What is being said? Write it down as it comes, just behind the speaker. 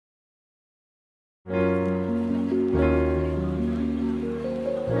Hi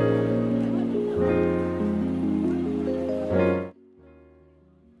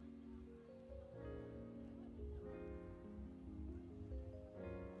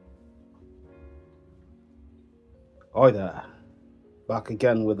there, back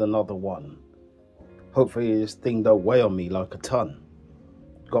again with another one. Hopefully this thing don't weigh on me like a ton.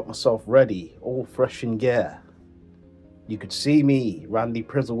 Got myself ready, all fresh in gear. You could see me, Randy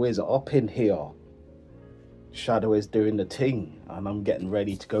Prizzle is up in here. Shadow is doing the thing, and I'm getting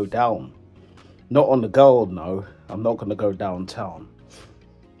ready to go down. Not on the gold, no, I'm not gonna go downtown.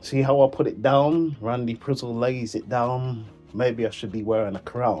 See how I put it down? Randy Prizzle lays it down. Maybe I should be wearing a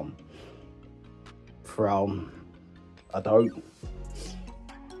crown. Frown. I don't.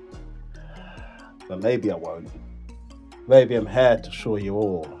 But maybe I won't. Maybe I'm here to show you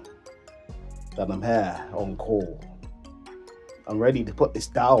all that I'm here on call. I'm ready to put this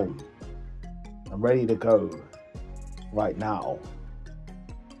down. I'm ready to go right now.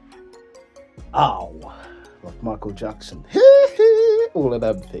 Ow. Like Michael Jackson. All of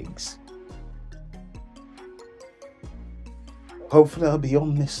them things. Hopefully I'll be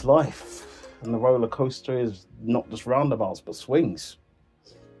on this life. And the roller coaster is not just roundabouts, but swings.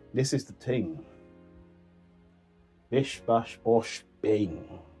 This is the thing. Bish, bash, bosh,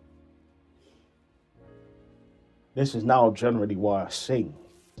 bing. This is now generally why I sing.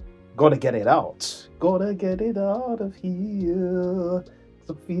 Gotta get it out. Gotta get it out of here. 'Cause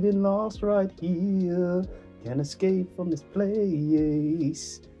I'm feeling lost right here. Can't escape from this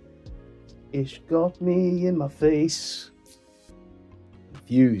place. Ish got me in my face.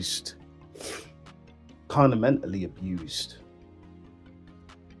 Confused. Kind of mentally abused.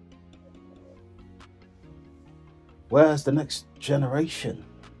 Where's the next generation?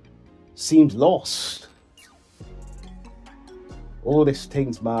 Seems lost. All these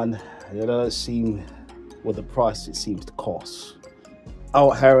things, man, it doesn't seem with the price it seems to cost.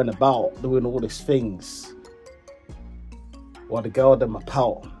 Out here and about doing all these things while the girl them are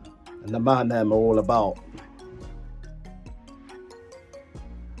pout and the man them are all about.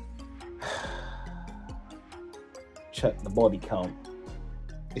 Check the body count.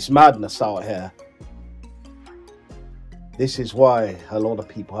 It's madness out here. This is why a lot of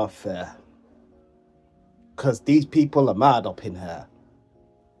people have fear. Because these people are mad up in here.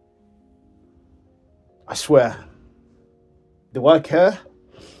 I swear. Do I care?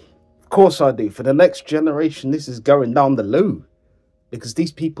 Of course I do. For the next generation, this is going down the loo. Because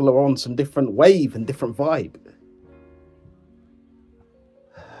these people are on some different wave and different vibe.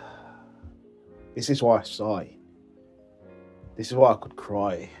 This is why I sigh. This is why I could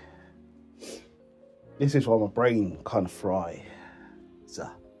cry. This is why my brain kind of fry. It's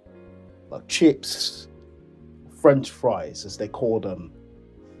like chips, French fries as they call them.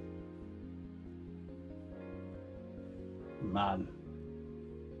 Man,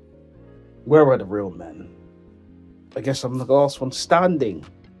 where are the real men? I guess I'm the last one standing.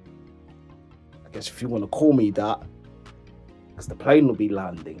 I guess if you want to call me that, because the plane will be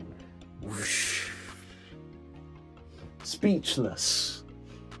landing. Whoosh. Speechless.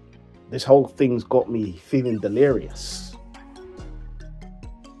 This whole thing's got me feeling delirious.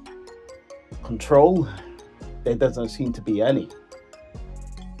 Control? There doesn't seem to be any.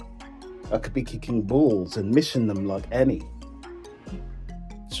 I could be kicking balls and missing them like any.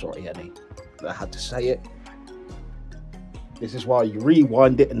 Sorry, any. I had to say it. This is why you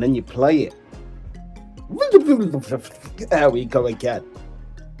rewind it and then you play it. There we go again.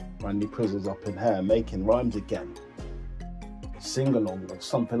 Randy Prizzle's up in here making rhymes again. Sing along or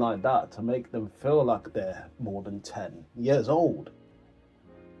something like that to make them feel like they're more than 10 years old.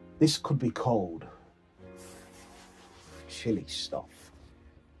 This could be cold. Chili stuff.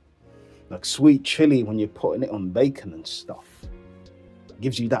 Like sweet chili when you're putting it on bacon and stuff. It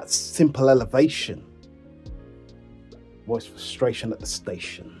gives you that simple elevation. Voice frustration at the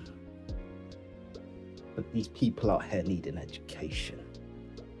station. But these people out here need an education.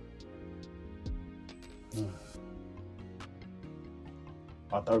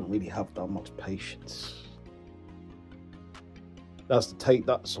 I don't really have that much patience. That's to take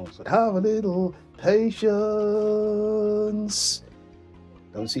that song. So have a little patience.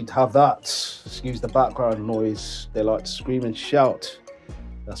 Don't seem to have that. Excuse the background noise. They like to scream and shout.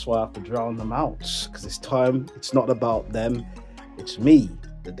 That's why I have to drown them out. Because this time, it's not about them. It's me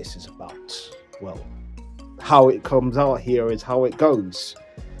that this is about. Well, how it comes out here is how it goes.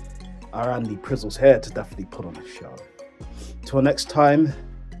 Our Andy Prizzle's here to definitely put on a show. Till next time,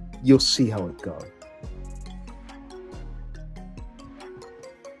 you'll see how it goes.